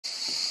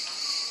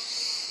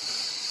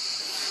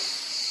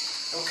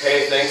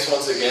Okay, thanks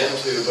once again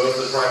to both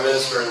the Prime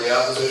Minister and the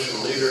Opposition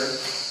Leader.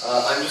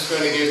 I'm just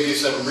going to give you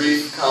some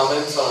brief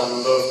comments on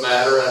both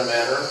matter and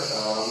manner.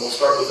 We'll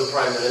start with the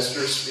Prime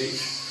Minister's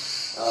speech.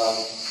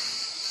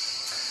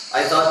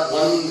 I thought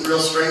one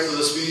real strength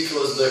of the speech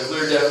was the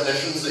clear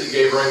definitions that you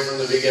gave right from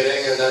the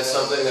beginning, and that's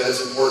something that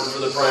is important for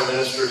the Prime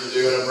Minister to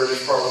do in a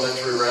British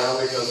parliamentary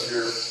round, because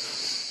you're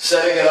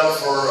setting it up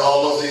for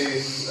all of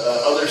the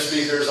other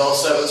speakers, all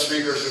 7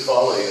 speakers who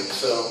follow you.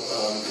 So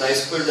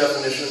nice clear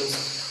definitions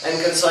and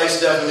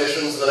concise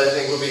definitions that I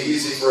think will be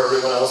easy for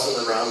everyone else in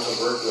the round to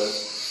work with.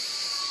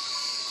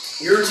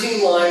 Your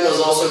team line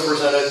was also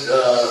presented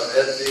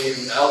at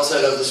the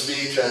outset of the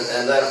speech,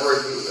 and that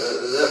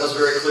was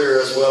very clear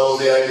as well,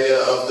 the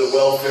idea of the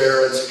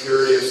welfare and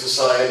security of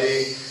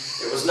society.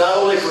 It was not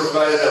only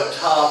provided up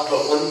top,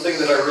 but one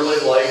thing that I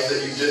really liked that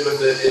you did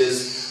with it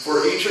is,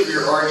 for each of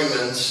your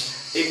arguments,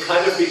 it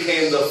kind of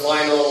became the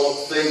final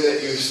thing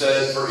that you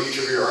said for each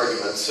of your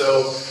arguments.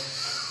 So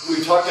we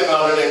talked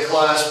about it in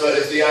class, but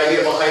if the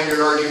idea behind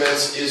your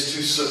arguments is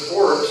to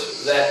support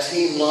that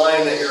team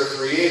line that you're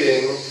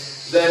creating,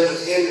 then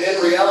in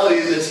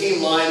reality the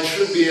team line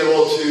should be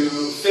able to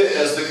fit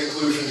as the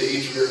conclusion to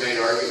each of your main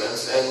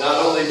arguments. And not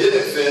only did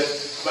it fit,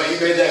 but you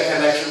made that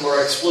connection more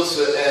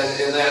explicit,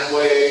 and in that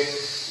way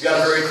you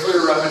got a very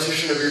clear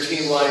repetition of your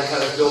team line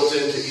kind of built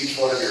into each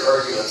one of your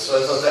arguments. So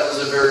I thought that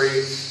was a very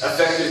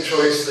effective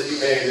choice that you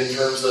made in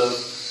terms of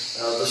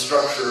the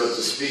structure of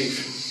the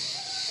speech.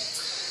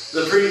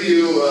 The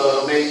preview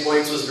main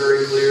points was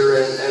very clear,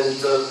 and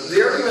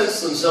the arguments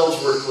themselves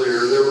were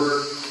clear. There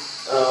were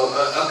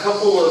a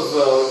couple of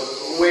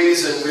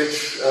ways in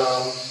which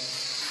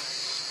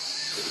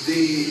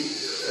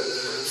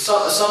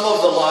some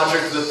of the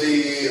logic that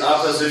the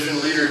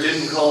opposition leader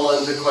didn't call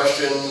into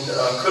question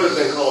could have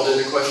been called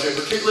into question,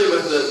 particularly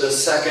with the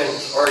second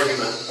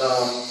argument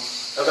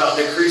about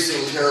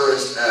decreasing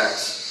terrorist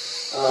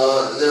acts.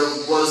 There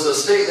was a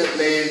statement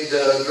made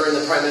during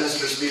the Prime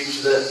Minister's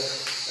speech that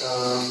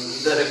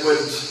it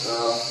would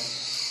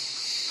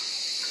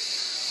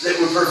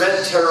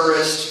prevent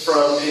terrorists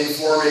from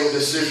informing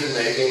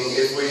decision-making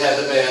if we had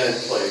the ban in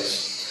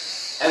place.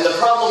 And the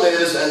problem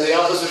is, and the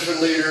opposition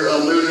leader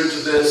alluded to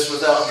this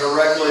without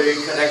directly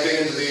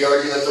connecting into the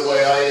argument the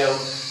way I am,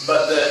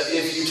 but that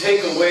if you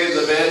take away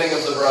the banning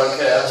of the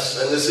broadcast,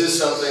 and this is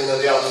something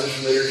that the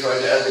opposition leader tried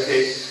to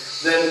advocate,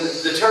 then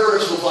the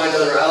terrorists will find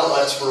other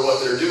outlets for what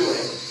they're doing.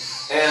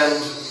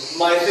 And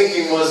my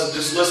thinking was,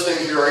 just listening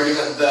to your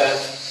argument,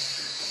 that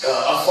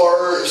a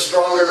far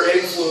stronger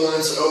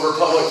influence over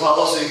public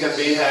policy can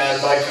be had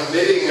by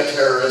committing a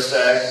terrorist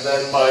act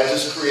than by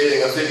just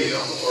creating a video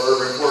or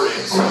a recording.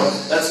 So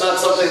that's not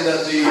something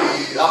that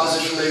the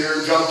opposition leader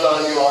jumped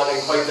on you on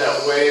in quite that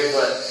way,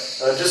 but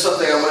just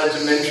something I wanted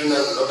to mention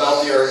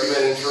about the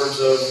argument in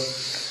terms of,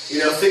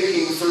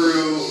 thinking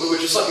through, which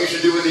is something you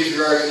should do with each of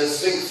your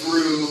arguments, think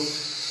through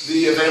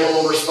the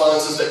available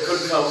responses that could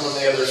come from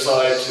the other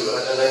side to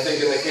it. And I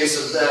think in the case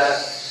of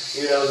that,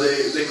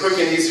 the quick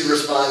and easy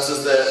response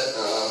is that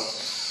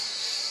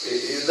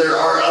there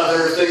are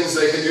other things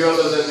they can do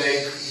other than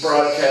make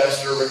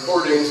broadcasts or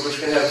recordings, which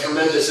can have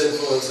tremendous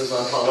influences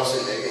on policy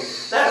making.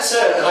 That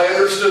said, I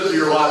understood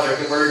your logic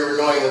and where you were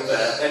going with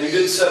that, and you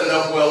did set it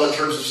up well in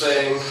terms of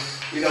saying,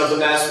 the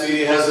mass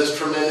media has this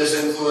tremendous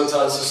influence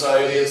on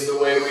society. It's the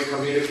way we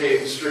communicate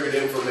and distribute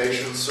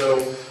information. So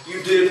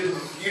you did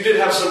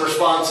have some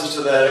responses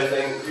to that. I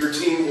think your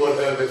team would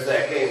have if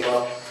that came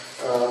up.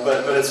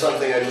 But it's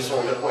something I just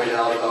wanted to point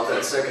out about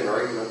that second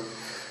argument.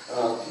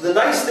 The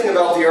nice thing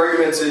about the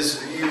arguments is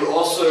you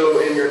also,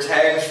 in your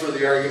tags for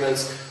the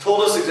arguments,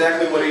 told us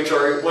exactly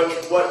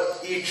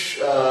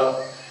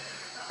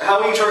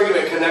how each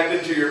argument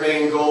connected to your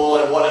main goal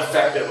and what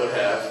effect it would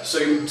have. So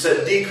you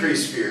said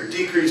decrease fear,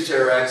 decrease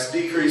terror acts,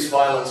 decrease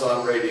violence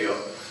on radio.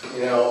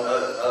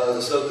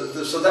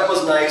 So that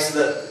was nice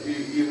that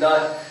you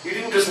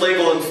didn't just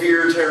label in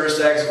fear, terrorist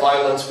acts,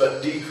 violence,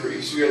 but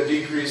decrease. You had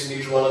decrease in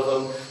each one of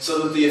them, so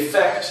that the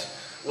effect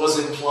was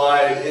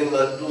implied in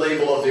the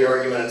label of the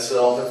argument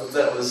itself.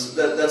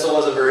 That's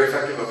always a very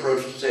effective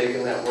approach to take,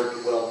 and that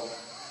worked well.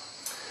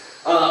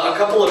 A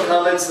couple of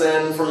comments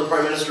then from the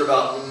Prime Minister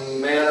about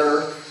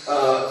manner.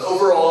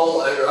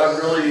 Overall, I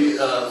really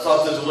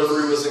thought the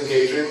delivery was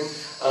engaging.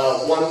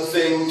 One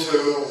thing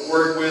to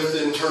work with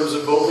in terms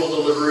of vocal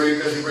delivery,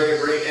 because you bring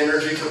a great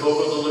energy to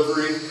vocal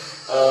delivery.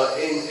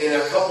 In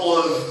a couple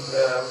of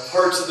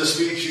parts of the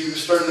speech, you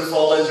started to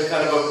fall into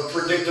kind of a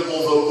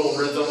predictable vocal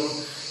rhythm,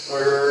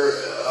 where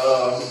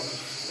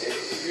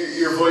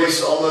your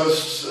voice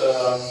almost,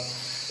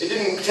 it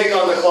didn't take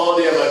on the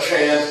quality of a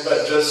chant,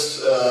 but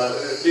just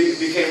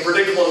became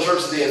predictable in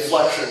terms of the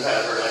inflection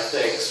pattern, I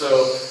think.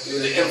 So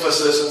the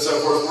emphasis and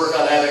so forth, work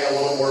on adding a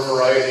little more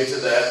variety to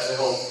that to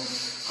help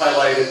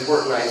highlight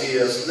important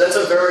ideas. That's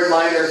a very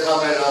minor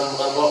comment on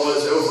what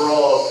was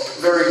overall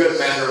very good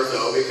manner,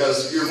 though,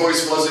 because your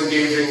voice was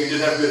engaging, you did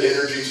have good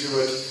energy to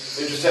it.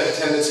 It just had a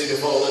tendency to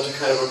fall into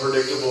kind of a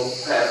predictable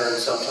pattern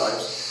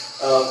sometimes.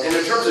 And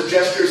in terms of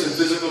gestures and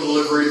physical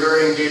delivery,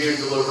 very engaging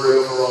delivery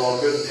overall,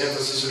 good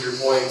emphasis of your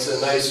points,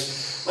 and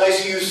nice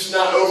Nice use,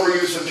 not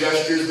overuse of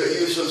gestures, but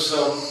use of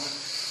some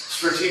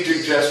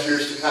strategic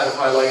gestures to kind of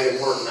highlight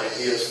important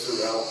ideas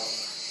throughout.